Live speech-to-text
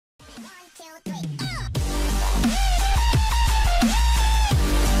Game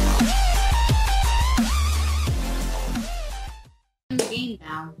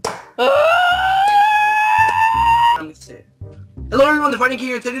now. Hello everyone, the Fighting King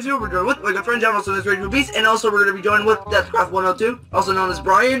here. Today's video we're doing with my good friend John, also known as Rage Beast, and also we're going to be joined with Deathcraft 102, also known as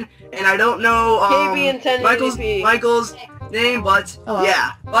Brian, and I don't know Michael's name, but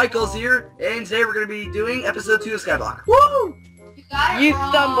yeah, Michael's here, and today we're going to be doing episode 2 of Skyblock. Woo! You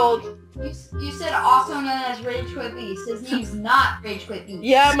stumbled. You said also known as Rage Beast. His name's not Rage Beast.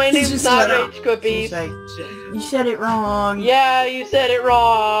 Yeah, my name's not Rage Beast. You said it wrong. Yeah, you said it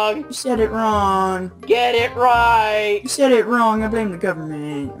wrong. You said it wrong. Get it right. You said it wrong. I blame the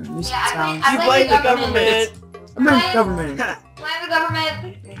government. Yeah, you blame the government. I blame the government. Blame the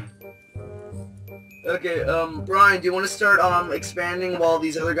government. Okay, Brian, do you want to start expanding while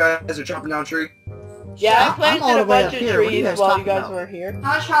these other guys are chopping down a tree? Yeah, I planted a bunch of trees while you guys weren't here.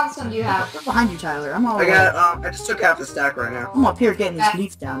 How much cobblestone do you have? I'm behind you, Tyler. I'm all I just took half the stack right now. I'm up here getting these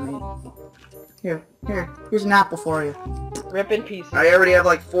leaves down, mate. Here's an apple for you. Rip in pieces. I already have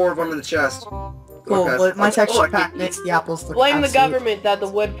like 4 of them in the chest. Cool, but my texture pack makes the apples look Blame the government that the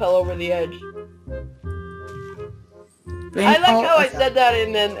wood fell over the edge. I like how I said that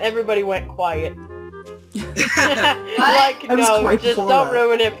and then everybody went quiet. Like, no, just don't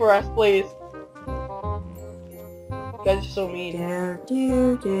ruin it for us, please. You guys are so mean.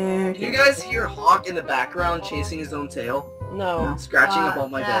 Can you guys hear Hawk in the background chasing his own tail? No. Scratching up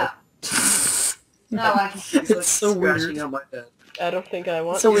on my bed. No, I can. He's like so scratching weird. on my bed. I don't think I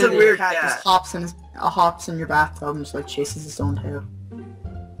want so to. He's a weird cat. cat. Just hops in your bathtub and just like chases his own tail.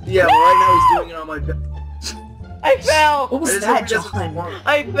 Yeah, well, right now he's doing it on my bed. I fell! What was that, John?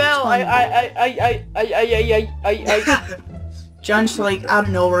 I fell! I John just like out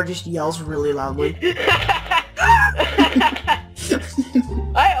of nowhere just yells really loudly.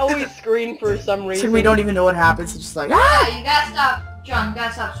 I always scream for some reason. So we don't even know what happens. It's just like Yeah, you gotta stop, John. You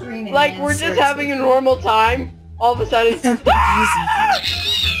gotta stop screaming. Like we're just having a normal time. All of a sudden,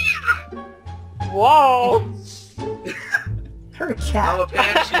 whoa! Her a cat. I'm a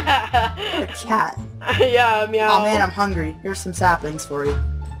banshee. Her a cat. Yeah, meow. Oh man, I'm hungry. Here's some saplings for you.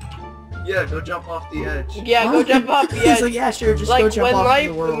 Yeah, go jump off the edge. Yeah, go jump off the edge. He's like, yeah, sure, just like go jump off the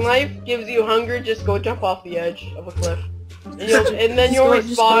world. when life gives you hunger, just go jump off the edge of a cliff. And then you'll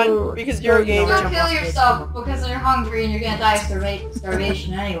respawn because you're a gamer. You'll kill yourself because you're hungry and you're gonna die of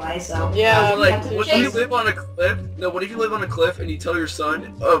starvation anyway, so... Yeah, like, what if you live on a cliff? No, what if you live on a cliff and you tell your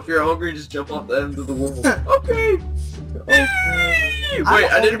son, oh, if you're hungry, just jump off the end of the world. Okay! Wait,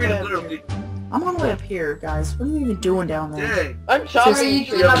 I didn't mean literally. I'm all the way up here, guys. What are you even doing down there? Dang. I'm chopping. What are you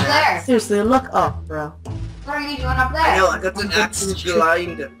doing up there? Seriously, look up, bro. What are you doing up there? I know, I got the axe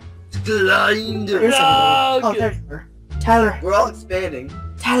blind. Blind. No, there you are. Tyler. We're all expanding.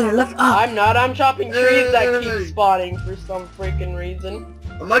 Tyler, look up. I'm not. I'm chopping trees that keep spawning for some freaking reason.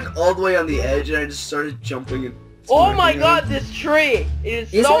 I'm like all the way on the edge and I just started jumping and... Oh my god, this tree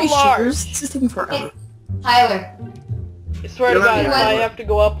is so large. This is taking forever. Tyler. I swear to God, if I have to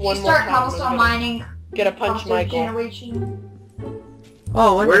go up one more Start time, cobblestone mining. Get a punch, Michael.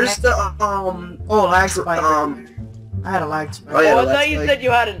 Oh, where's the lag spike? I had a lag spike. Oh, yeah, I thought you said you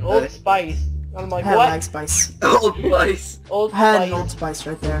had an Old Spice. I'm like, I had what? lag spice. Old Spice. Old I had an Spice. Old Spice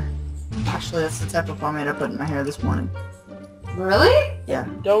right there. Actually, that's the type of pomade I put in my hair this morning. Really? Yeah.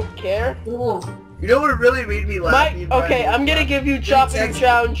 Don't care. Ooh. You know what really made me laugh? Okay, I'm gonna give you chopping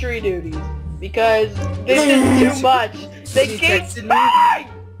down tree duties because this is too much. They keep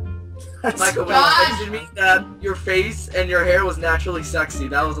Michael, when you texted me that your face and your hair was naturally sexy,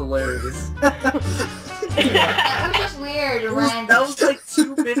 that was hilarious. That was just weird, That was like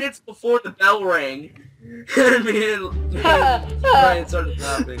 2 minutes before the bell rang. And me and Ryan started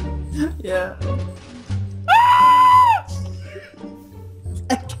laughing. Yeah.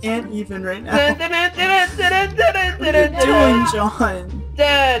 I can't even right now. What are you doing, John?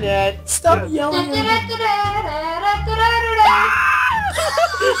 Stop yelling at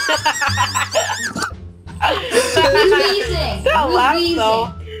Who's wheezing? Don't laugh Who's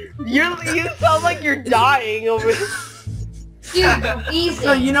though. You sound like you're dying over. Dude, you're wheezing.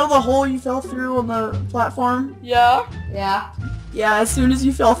 So you know the hole you fell through on the platform? Yeah. Yeah. Yeah, as soon as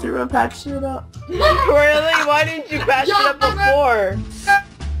you fell through, I patched it up. Really? Why didn't you patch it up before?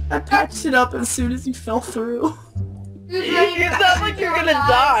 I patched it up as soon as you fell through. Who's ready You to sound like you're gonna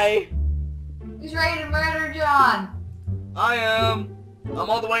die. Who's ready to murder John? I am. I'm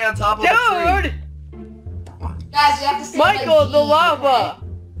all the way on top of the tree. Dude! Guys, we have to say Michael, it like the Gene, lava!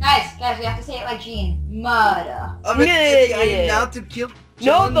 okay? Guys, we have to say it like Gene. Murder. I am down to kill No,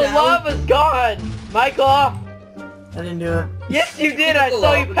 John the now. lava's gone! Michael! I didn't do it. Yes, you did. I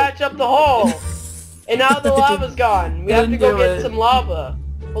saw you patch up the hole. And now the lava's gone. We have to go get some lava.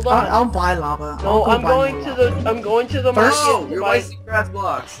 Hold on. I'll buy lava. No, I'm going to the market. Oh, you're wasting grass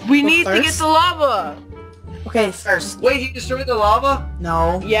blocks. We need to get the lava. Okay, first. Wait, he destroyed the lava?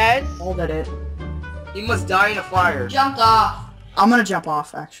 No. Yes. Hold at it. He must die in a fire. Jumped off. I'm gonna jump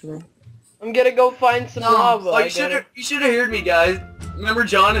off, actually. I'm gonna go find some lava. Oh, you should have heard me, guys. Remember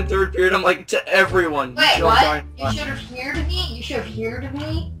John in 3rd period? I'm like to everyone. Wait, John what? died. You should have heard me? You should have heard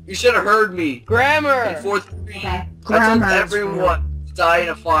me? You should have heard me. Grammar. In 4th period. Okay. I told Grammar. everyone to die in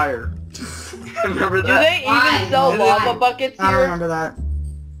a fire. Remember that? Do they even sell lava buckets I don't here? remember that.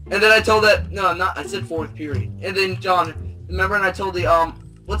 And then I told that, no, not, I said 4th period. And then John, remember, and I told the,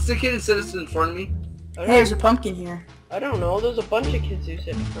 what's the kid in Citizen in front of me? Hey, there's a pumpkin here. I don't know. There's a bunch of kids who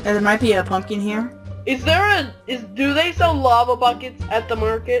said. Hey, there might be a pumpkin here. Do they sell lava buckets at the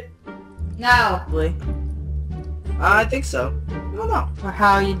market? No. Probably. I think so. I don't know. Well,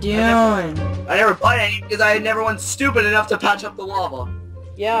 how you doing? I never bought any because I never was stupid enough to patch up the lava.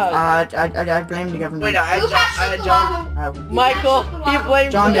 Yeah. I blame the government. Wait, I had John. Michael, he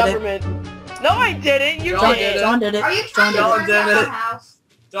blames John the did it. government. No, I didn't. You John did. did it. John did it. Are you trying to John burn did down it. our house?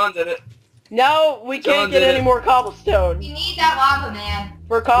 John did it. Now we John can't get did any it. more cobblestone. You need that lava, man.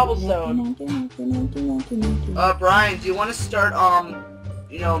 For cobblestone. Brian, do you want to start,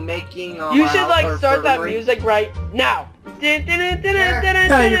 you know, making, You should like or start that furthering? music right now. Your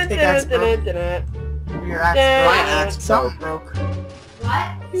axe My axe Something broke. broke. What?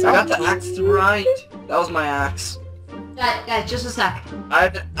 I got the axe to right. That was my axe. Guys, just a sec. I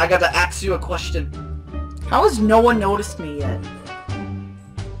got to ask you a question. How has no one noticed me yet?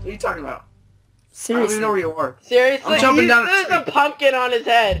 What are you talking about? I don't Seriously. even know where you are. Seriously, I'm jumping down a there's a tree. pumpkin on his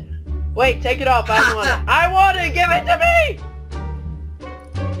head. Wait, take it off. I don't want it. I want it. Give it to me.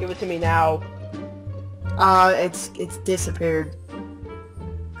 Give it to me now. It's disappeared.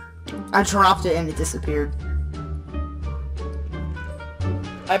 I dropped it and it disappeared.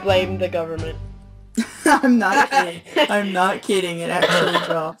 I blame the government. I'm not kidding. I'm not kidding. It actually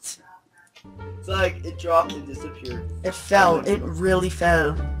dropped. It's like it dropped and disappeared. It fell. It really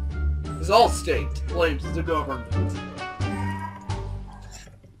fell. It's all state blames the government.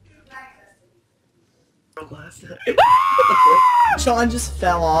 Sean just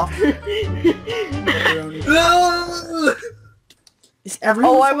fell off. Is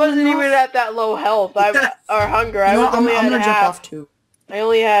everyone? Oh, I falling wasn't off? even at that low health. Or hunger. I You know was what, only I'm at gonna half. jump off too. I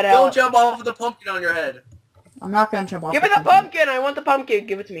only had Don't health. jump off with the pumpkin on your head. I'm not gonna jump off. Give me the pumpkin. I want the pumpkin.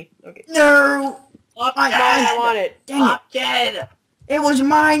 Give it to me. Okay. No! I want it. Dang it! Pumpkin! It was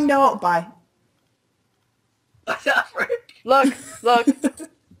mine though. Bye. Look, look.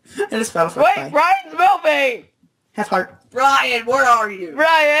 I just fell for Wait, Brian's moving. Have heart. Brian, where are you?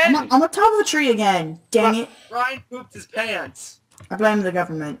 Brian. I'm on top of a tree again. Dang it! Brian pooped his pants. I blame the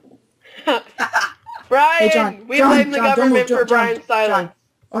government. Brian. Hey John. We John, blame the John, don't government move, for John, Brian's silence.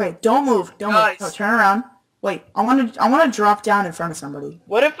 John. Okay, don't move. Don't Guys. move. No, turn around. Wait, I wanna drop down in front of somebody.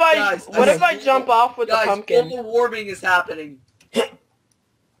 What if I Guys, if I jump off with the Guys, pumpkin? global warming is happening.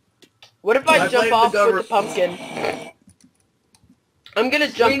 What if I I jump blame off the with the pumpkin? I'm gonna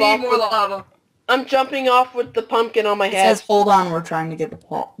We jump need off. more lava. I'm jumping off with the pumpkin on my It head. says, "Hold on, we're trying to get the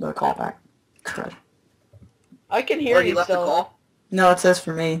call back." Crud. I can hear Or he you left the still. call. No, it says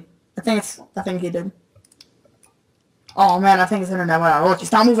for me. I think he did. Oh man, I think his internet went out. Look,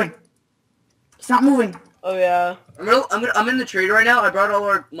 he's not moving. He's not moving. Oh yeah. I'm in the trade right now. I brought all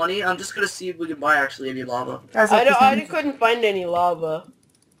our money. I'm just gonna see if we can buy actually any lava. Guys, look, he's not I moving. couldn't find any lava.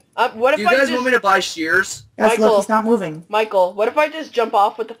 What Do if you I guys just want me to buy shears? Guys, Michael. look, he's not moving. Michael? What if I just jump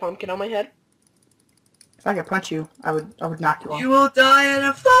off with the pumpkin on my head? If I could punch you, I would knock you off. You will die in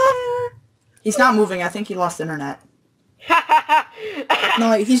a fire. He's not moving. I think he lost internet.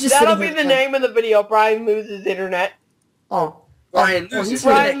 No, he's just That'll sitting be here the like- name of the video. Brian loses internet. Oh. Brian Oh, loses he's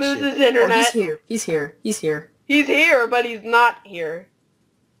Brian connection. loses Oh, internet. he's here. He's here. He's here. He's here, but he's not here.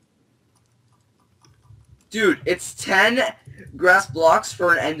 Dude, it's 10 grass blocks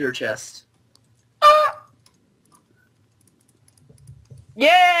for an ender chest.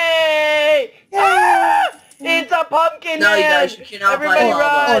 Yay! Ah! It's a pumpkin No, you man! guys, you cannot buy Everybody lava.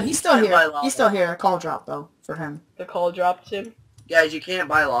 Oh, run! he's still Can't buy here. lava. He's still here. Call drop though for him. The call dropped him. Guys, you can't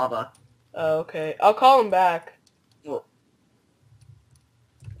buy lava. Oh, okay. I'll call him back. Well,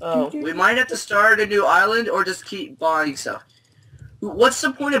 Oh. we might have to start a new island or just keep buying stuff. What's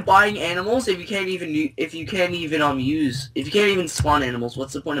the point of buying animals if you can't even spawn animals?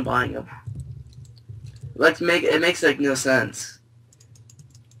 What's the point of buying them? It makes like no sense,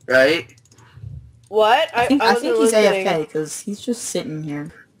 right? What? I think wasn't he's listening. AFK because he's just sitting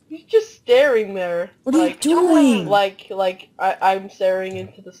here. He's just staring there. What are you doing? I'm staring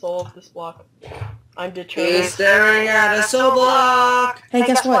into the soul of this block. I'm determined. He's staring at a soul block. Hey,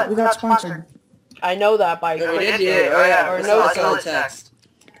 guess what? We got sponsored. I know that by Oh yeah. or No, no it's all the text.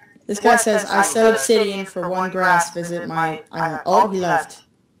 This guy says, I sell obsidian for 1 grass. Visit my island. Oh, he left.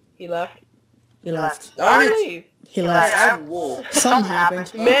 He left. He left. Darn it. He left. I'm wool. Something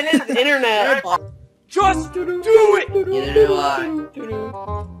happened. Man is internet. Just do it! Neither do I.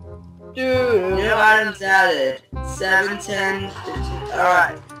 New items added. 710.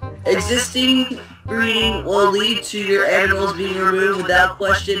 Alright. Existing breeding will lead to your animals being removed without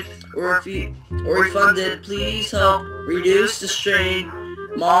question or refunded. Please help reduce the strain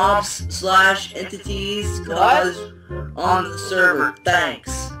mobs/entities caused on the server.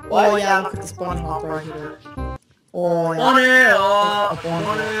 Thanks. Oh yeah, look at this bunny hop right here. Oh yeah. Bunny.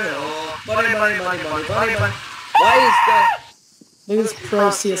 Why is that? Look at this pro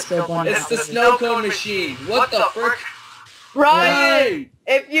CSGO bunny. It's the snow cone machine. What the frick? Brian,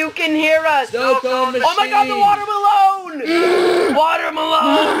 if you can hear us. Snow cone machine. Oh my god, the watermelon!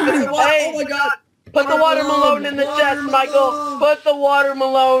 Watermelon! Hey, Oh my god. put the watermelon in the chest, Michael. Put the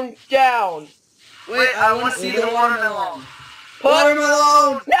watermelon down. Wait, I want to see the watermelon.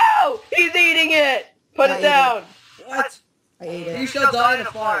 Watermelon! No! He's eating it! Put it down. What? I ate You it. shall die in a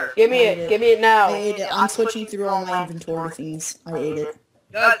fire. Give me it. Give me it now. I ate it. I'm switching through all my inventory things. I ate it.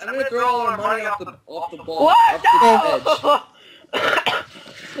 Guys, I'm gonna throw all our money off the ball. What? Off the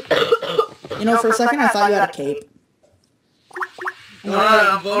edge. You know, for a second I thought you had a cape.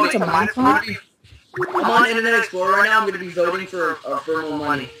 I'm voting. It's a Minecraft? I'm on Internet Explorer right now. I'm gonna be voting for more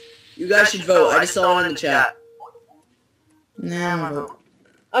money. You guys should vote. I just saw one in the chat. No.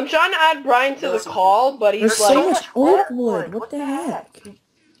 I'm trying to add Brian to the call, but he's There's like, so much oak wood. What the heck?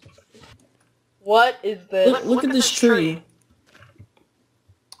 what is this? Look at this tree.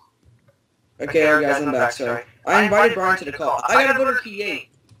 Okay, alright guys, I'm back. Sorry. I invited Brian to the call. I got a voter key 8.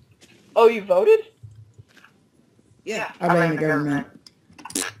 Oh, you voted? Yeah. I blame the government.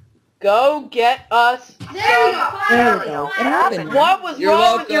 Go get us. There you go, There we finally. go. It happened. What was You're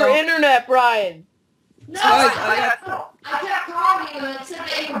wrong with your welcome. internet, Brian? No, Guys, I kept calling you and it said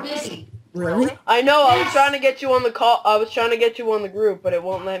that you were busy. Really? I know, I was trying to get you on the call. I was trying to get you on the group, but it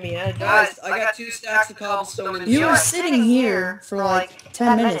won't let me add you. Guys, I got 2 stacks of cobblestone in the You were chat. sitting here for like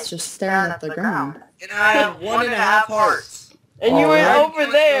 10 minutes just staring at the ground. And I have 1.5 hearts. And you were Alright. over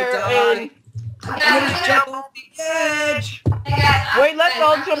there, and... I'm gonna jump off the edge. Hey guys, Wait, let's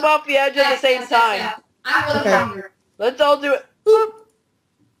all jump off the edge at the same time. I'm really Okay. hungry. Let's all do it.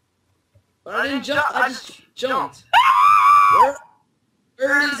 But I didn't jump, I just jumped.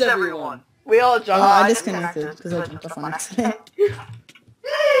 Where is everyone? We all jump. I disconnected because I jumped off on accident.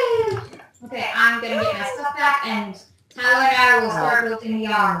 Okay, I'm gonna get my stuff back and Tyler and I will start building the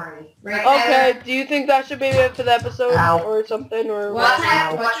armory. Right, Tyler? Okay, do you think that should be it for the episode Ow. or something? Or What,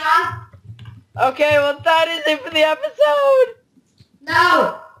 Tyler? What, John? Okay, well that is it for the episode.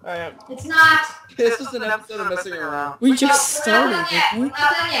 No, Alright. it's not. This was an episode of messing around. We just We're started, not done yet. didn't We're we?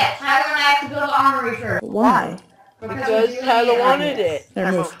 not done yet. Tyler and I have to build the armory first. Why? Because Tyler wanted it.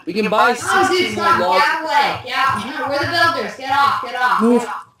 There, move. We can buy Oh, dude, 16 more stop. logs. Get away. Get off. No, we're the builders. Get off. Get off. Move. Get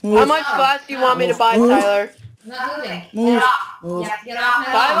off. How Move. much glass do you want me to buy, Move. Tyler? I'm not moving. Move. Get off. Move. You have to get off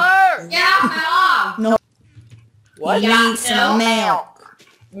my lawn. Tyler! Get off my lawn. What? You need some milk.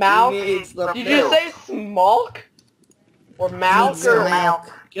 Mouth? He needs the Did you milk. say smolk? Or You need mouth some or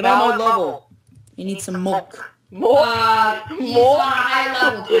milk. Get on my level. You need some milk. Molk? He's Molk? on a high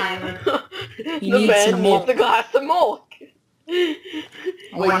level, Tyler. The need man some needs milk. a glass of milk. I Wait,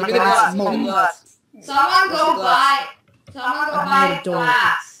 want a give me the glass glass. of Give me the milk. glass. Someone go Where's the glass? buy. Someone go I buy need a door.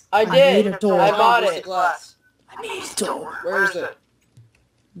 glass. I need did. a door. I bought Where's the it. glass? I need a door. Where is it?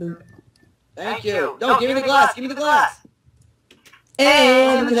 Boop. Thank you. No, give me the glass. Give me the glass.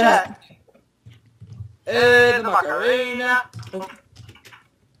 Hey, look at that. The Macarena.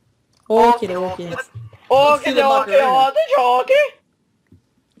 Okay, okay. Let's Okie do the dokie, Macarena. artichoke.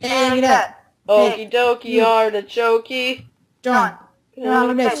 Hey, look at that. Okie dokie, artichoke. John, John,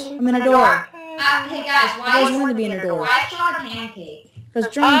 look at this. I'm in a door. Hey guys, You why guys is wanted to be in a door. why is John a pancake? Because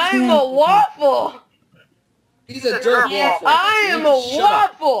John I'm a waffle. He's a dirt Yeah, waffle. I am a Shut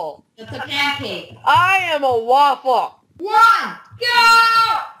up. waffle. It's a pancake. I am a waffle. 1,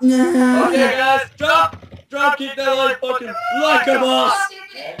 go! Okay, guys, drop, kick that like button, like a boss.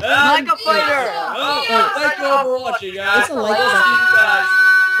 Like a fighter. Oh, thank you all for watching, guys. What's a like We'll see you guys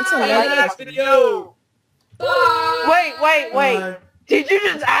What's a in the like next video. Wait. Did you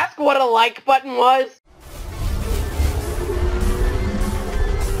just ask what a like button was?